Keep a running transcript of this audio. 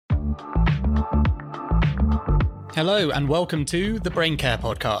Hello and welcome to the Brain Care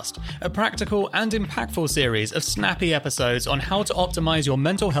Podcast, a practical and impactful series of snappy episodes on how to optimize your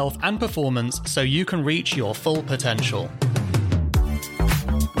mental health and performance so you can reach your full potential.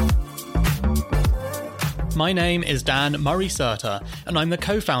 My name is Dan Murray-Serter, and I'm the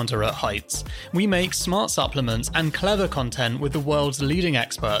co-founder at Heights. We make smart supplements and clever content with the world's leading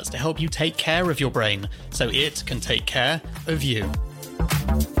experts to help you take care of your brain so it can take care of you.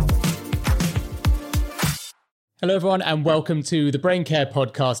 Hello everyone and welcome to the Brain Care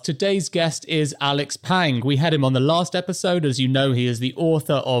Podcast. Today's guest is Alex Pang. We had him on the last episode. As you know, he is the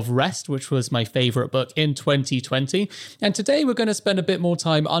author of Rest, which was my favorite book in 2020. And today we're going to spend a bit more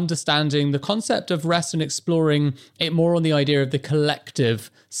time understanding the concept of rest and exploring it more on the idea of the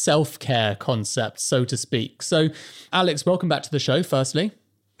collective self-care concept, so to speak. So Alex, welcome back to the show, firstly.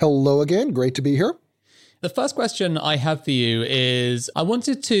 Hello again. Great to be here. The first question I have for you is, I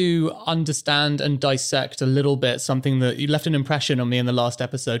wanted to understand and dissect a little bit something that you left an impression on me in the last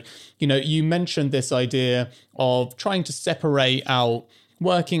episode. You know, you mentioned this idea of trying to separate out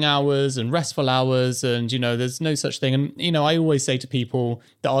working hours and restful hours, and, you know, there's no such thing. And, you know, I always say to people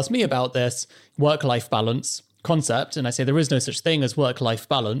that ask me about this work-life balance concept, and I say there is no such thing as work-life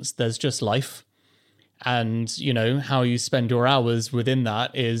balance, there's just life. And, you know, how you spend your hours within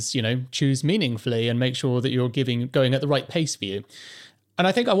that is, you know, choose meaningfully and make sure that you're going at the right pace for you. And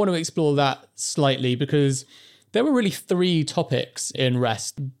I think I want to explore that slightly because there were really three topics in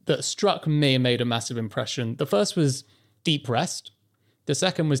rest that struck me and made a massive impression. The first was deep rest. The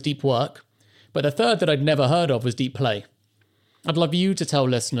second was deep work. But the third that I'd never heard of was deep play. I'd love you to tell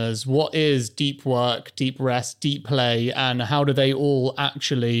listeners, what is deep work, deep rest, deep play, and how do they all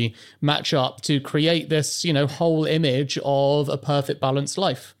actually match up to create this, you know, whole image of a perfect balanced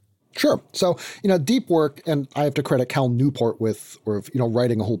life? Sure. So, you know, deep work, and I have to credit Cal Newport with,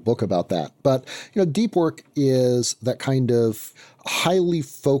 writing a whole book about that. But, you know, deep work is that kind of highly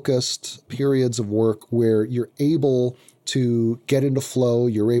focused periods of work where you're able to get into flow,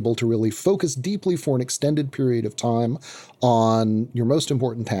 you're able to really focus deeply for an extended period of time on your most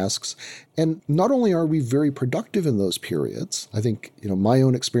important tasks. And not only are we very productive in those periods, I think, you know, my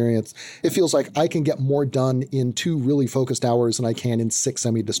own experience, it feels like I can get more done in 2 really focused hours than I can in 6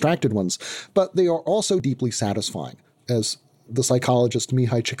 semi-distracted ones, but they are also deeply satisfying, as the psychologist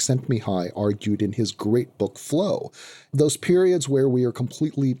Mihai Csikszentmihalyi argued in his great book, Flow. Those periods where we are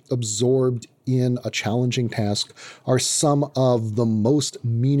completely absorbed in a challenging task are some of the most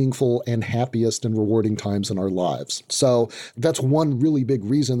meaningful and happiest and rewarding times in our lives. So that's one really big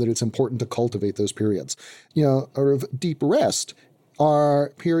reason that it's important to cultivate those periods. You know, sort of deep rest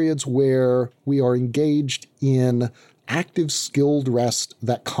are periods where we are engaged in active, skilled rest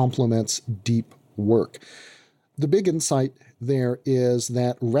that complements deep work. The big insight there is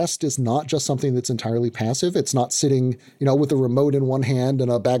that rest is not just something that's entirely passive. It's not sitting, you know, with a remote in one hand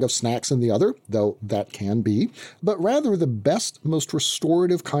and a bag of snacks in the other, though that can be. But rather, the best, most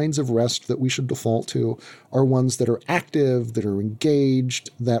restorative kinds of rest that we should default to are ones that are active, that are engaged,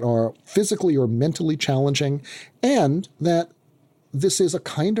 that are physically or mentally challenging, and that this is a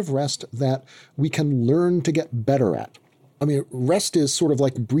kind of rest that we can learn to get better at. I mean, rest is sort of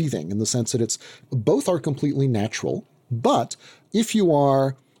like breathing in the sense that both are completely natural. But if you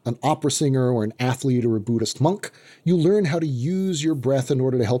are an opera singer or an athlete or a Buddhist monk, you learn how to use your breath in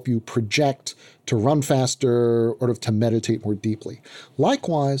order to help you project, to run faster, or to meditate more deeply.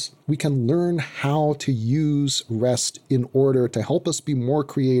 Likewise, we can learn how to use rest in order to help us be more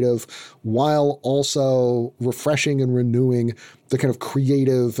creative while also refreshing and renewing the kind of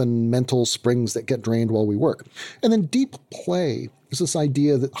creative and mental springs that get drained while we work. And then deep play is this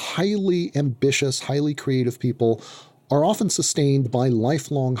idea that highly ambitious, highly creative people are often sustained by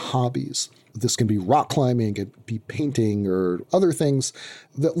lifelong hobbies. This can be rock climbing, it can be painting, or other things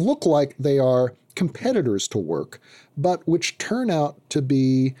that look like they are competitors to work, but which turn out to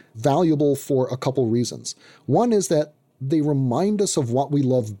be valuable for a couple reasons. One is that they remind us of what we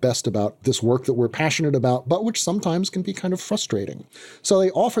love best about this work that we're passionate about, but which sometimes can be kind of frustrating. So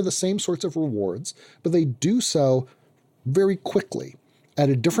they offer the same sorts of rewards, but they do so very quickly, at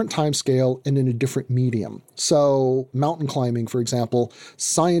a different time scale and in a different medium. So mountain climbing, for example,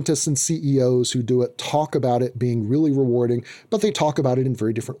 scientists and CEOs who do it talk about it being really rewarding, but they talk about it in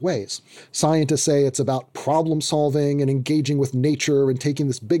very different ways. Scientists say it's about problem solving and engaging with nature and taking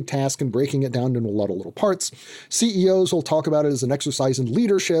this big task and breaking it down into a lot of little parts. CEOs will talk about it as an exercise in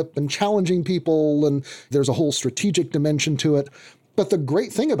leadership and challenging people, and there's a whole strategic dimension to it. But the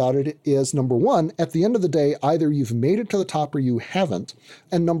great thing about it is, number one, at the end of the day, either you've made it to the top or you haven't.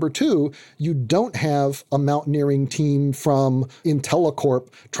 And number two, you don't have a mountaineering team from IntelliCorp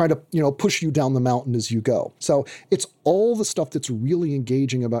trying to, push you down the mountain as you go. So it's all the stuff that's really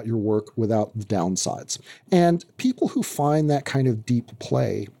engaging about your work without the downsides. And people who find that kind of deep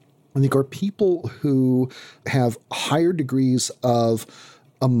play, I think, are people who have higher degrees of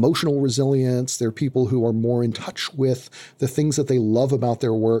emotional resilience. They're people who are more in touch with the things that they love about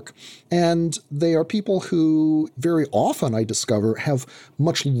their work. And they are people who very often, I discover, have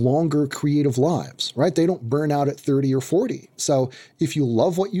much longer creative lives, right? They don't burn out at 30 or 40. So if you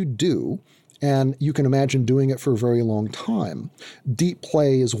love what you do, and you can imagine doing it for a very long time, deep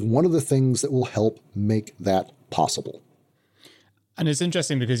play is one of the things that will help make that possible. And it's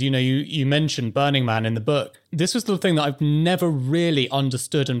interesting because, you mentioned Burning Man in the book. This was the thing that I've never really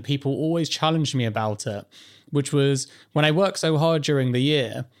understood, and people always challenged me about it, which was when I work so hard during the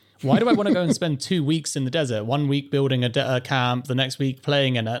year, why do I want to go and spend 2 weeks in the desert? 1 week building a camp, the next week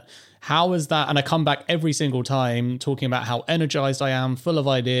playing in it. How is that? And I come back every single time talking about how energized I am, full of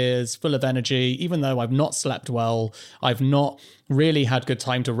ideas, full of energy, even though I've not slept well, I've not really had good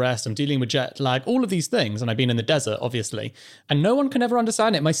time to rest, I'm dealing with jet lag, all of these things. And I've been in the desert, obviously. And no one can ever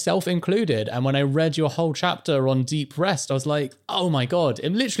understand it, myself included. And when I read your whole chapter on deep rest, I was like, oh my God,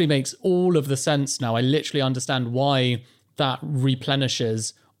 it literally makes all of the sense now. I literally understand why that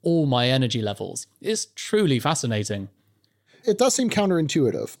replenishes all my energy levels. It's truly fascinating. It does seem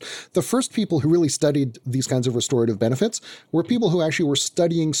counterintuitive. The first people who really studied these kinds of restorative benefits were people who actually were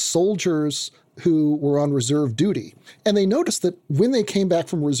studying soldiers who were on reserve duty. And they noticed that when they came back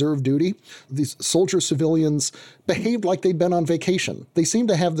from reserve duty, these soldier civilians behaved like they'd been on vacation. They seemed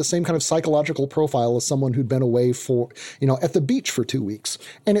to have the same kind of psychological profile as someone who'd been away for, at the beach for 2 weeks.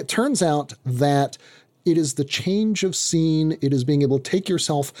 And it turns out that it is the change of scene. It is being able to take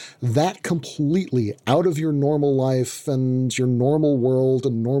yourself that completely out of your normal life and your normal world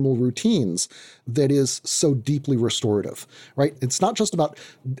and normal routines that is so deeply restorative, right? It's not just about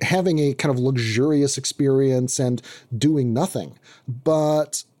having a kind of luxurious experience and doing nothing,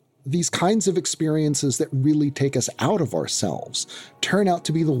 but these kinds of experiences that really take us out of ourselves turn out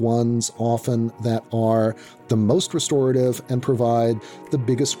to be the ones often that are the most restorative and provide the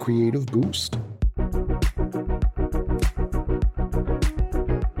biggest creative boost.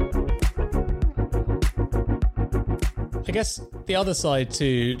 I guess the other side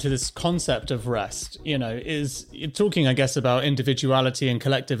to this concept of rest, is you're talking, I guess, about individuality and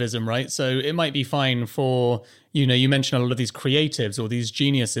collectivism, right? So it might be fine for, you mentioned a lot of these creatives or these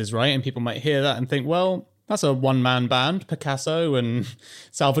geniuses, right? And people might hear that and think, well, that's a one-man band, Picasso and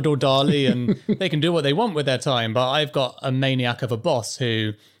Salvador Dali, and they can do what they want with their time. But I've got a maniac of a boss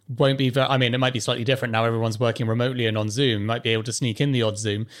who won't be very, it might be slightly different now. Everyone's working remotely and on Zoom, might be able to sneak in the odd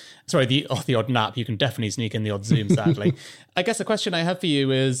Zoom. Sorry, the odd nap. You can definitely sneak in the odd Zoom, sadly. I guess the question I have for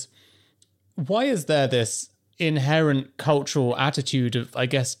you is, why is there this inherent cultural attitude of, I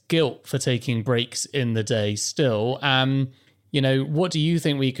guess, guilt for taking breaks in the day still? What do you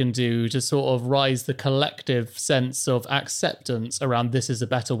think we can do to sort of rise the collective sense of acceptance around this is a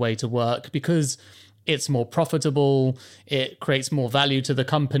better way to work? Because it's more profitable, it creates more value to the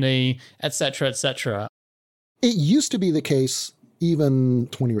company, etc., etc. It used to be the case even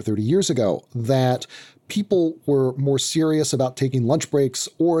 20 or 30 years ago that people were more serious about taking lunch breaks,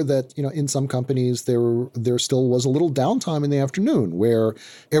 or that, in some companies there still was a little downtime in the afternoon where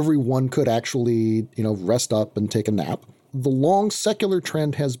everyone could actually, rest up and take a nap. The long secular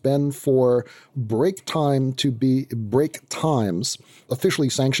trend has been for break times, officially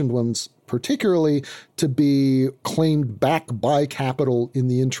sanctioned ones particularly, to be claimed back by capital in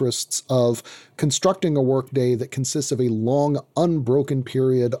the interests of constructing a workday that consists of a long, unbroken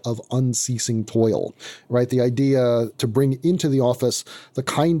period of unceasing toil, right? The idea to bring into the office the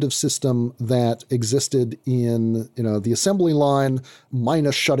kind of system that existed in, the assembly line,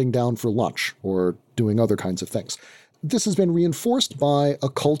 minus shutting down for lunch or doing other kinds of things. This has been reinforced by a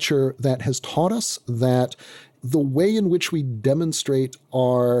culture that has taught us that the way in which we demonstrate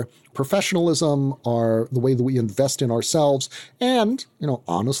our professionalism, the way that we invest in ourselves, and,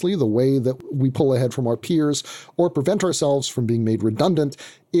 honestly, the way that we pull ahead from our peers or prevent ourselves from being made redundant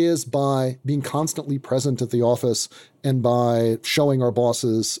is by being constantly present at the office and by showing our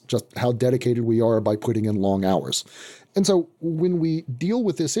bosses just how dedicated we are by putting in long hours. And so when we deal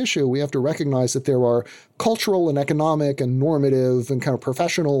with this issue, we have to recognize that there are cultural and economic and normative and kind of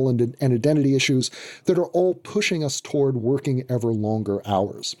professional and identity issues that are all pushing us toward working ever longer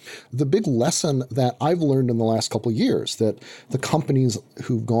hours. The big lesson that I've learned in the last couple of years that the companies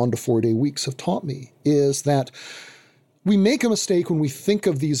who've gone to 4-day weeks have taught me is that We make a mistake when we think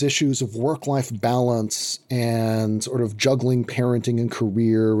of these issues of work-life balance and sort of juggling parenting and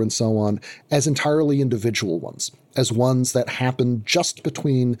career and so on as entirely individual ones, as ones that happen just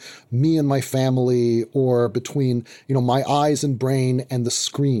between me and my family or between, my eyes and brain and the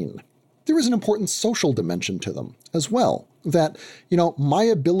screen. There is an important social dimension to them as well. That, my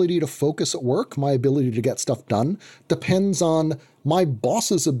ability to focus at work, my ability to get stuff done, depends on my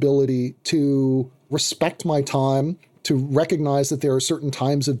boss's ability to respect my time, to recognize that there are certain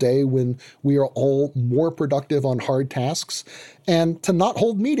times of day when we are all more productive on hard tasks, and to not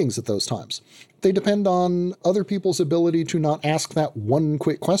hold meetings at those times. They depend on other people's ability to not ask that one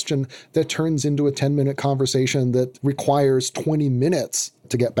quick question that turns into a 10-minute conversation that requires 20 minutes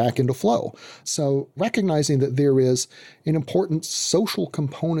to get back into flow. So recognizing that there is an important social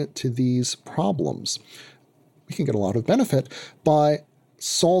component to these problems, we can get a lot of benefit by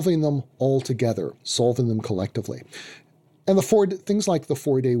solving them all together, solving them collectively. And things like the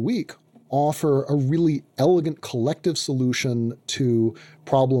 4-day week offer a really elegant collective solution to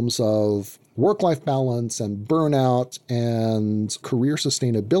problems of work-life balance and burnout and career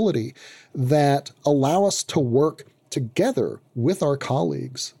sustainability that allow us to work together with our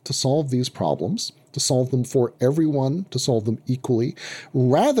colleagues to solve these problems, to solve them for everyone, to solve them equally,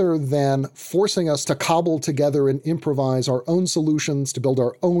 rather than forcing us to cobble together and improvise our own solutions, to build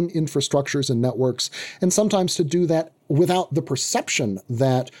our own infrastructures and networks, and sometimes to do that without the perception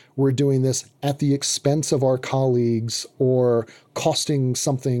that we're doing this at the expense of our colleagues or costing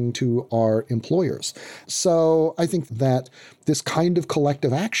something to our employers. So I think that this kind of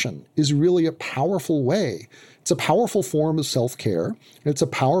collective action is really a powerful way. It's a powerful form of self-care. It's a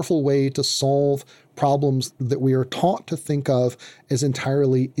powerful way to solve problems that we are taught to think of as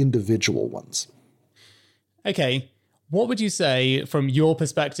entirely individual ones. Okay. What would you say, from your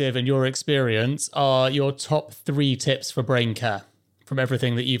perspective and your experience, are your top 3 tips for brain care from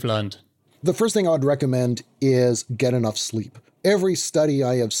everything that you've learned? The first thing I would recommend is get enough sleep. Every study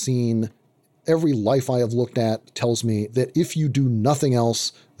I have seen, every life I have looked at tells me that if you do nothing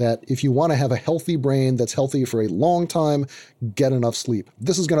else, that if you want to have a healthy brain that's healthy for a long time, get enough sleep.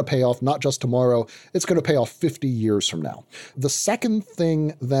 This is going to pay off not just tomorrow, it's going to pay off 50 years from now. The second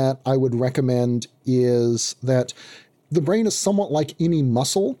thing that I would recommend is that the brain is somewhat like any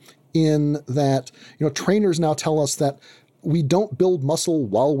muscle in that, trainers now tell us that we don't build muscle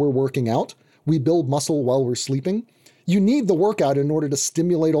while we're working out. We build muscle while we're sleeping. You need the workout in order to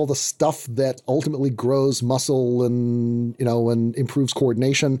stimulate all the stuff that ultimately grows muscle and, and improves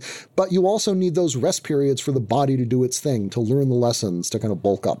coordination. But you also need those rest periods for the body to do its thing, to learn the lessons, to kind of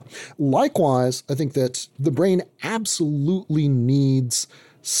bulk up. Likewise, I think that the brain absolutely needs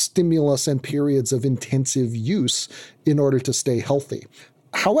stimulus and periods of intensive use in order to stay healthy.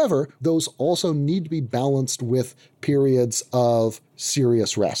 However, those also need to be balanced with periods of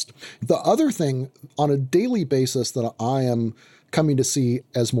serious rest. The other thing on a daily basis that I am coming to see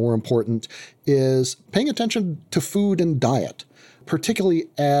as more important is paying attention to food and diet. Particularly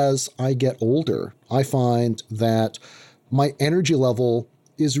as I get older, I find that my energy level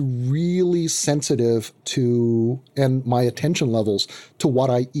is really sensitive to, and my attention levels to what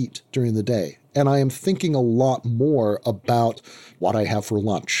I eat during the day. And I am thinking a lot more about what I have for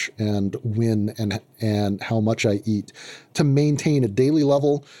lunch and when and how much I eat to maintain a daily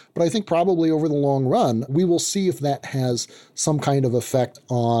level. But I think probably over the long run, we will see if that has some kind of effect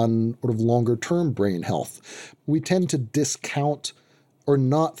on sort of longer term brain health. We tend to discount or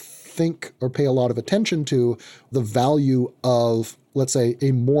not think or pay a lot of attention to the value of, let's say,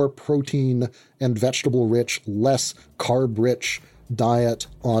 a more protein and vegetable rich, less carb rich diet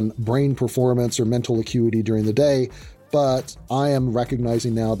on brain performance or mental acuity during the day. But I am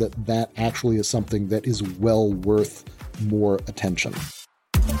recognizing now that that actually is something that is well worth more attention.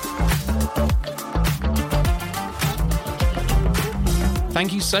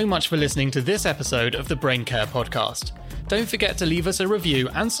 Thank you so much for listening to this episode of the Brain Care Podcast. Don't forget to leave us a review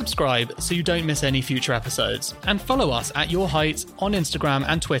and subscribe so you don't miss any future episodes. And follow us at Your Height on Instagram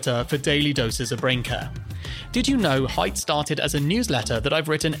and Twitter for daily doses of brain care. Did you know Height started as a newsletter that I've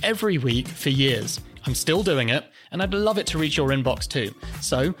written every week for years? I'm still doing it, and I'd love it to reach your inbox too.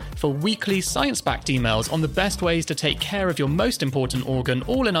 So, for weekly science-backed emails on the best ways to take care of your most important organ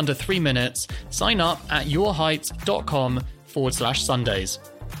all in under 3 minutes, sign up at yourheight.com/Sundays.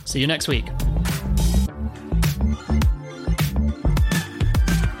 See you next week.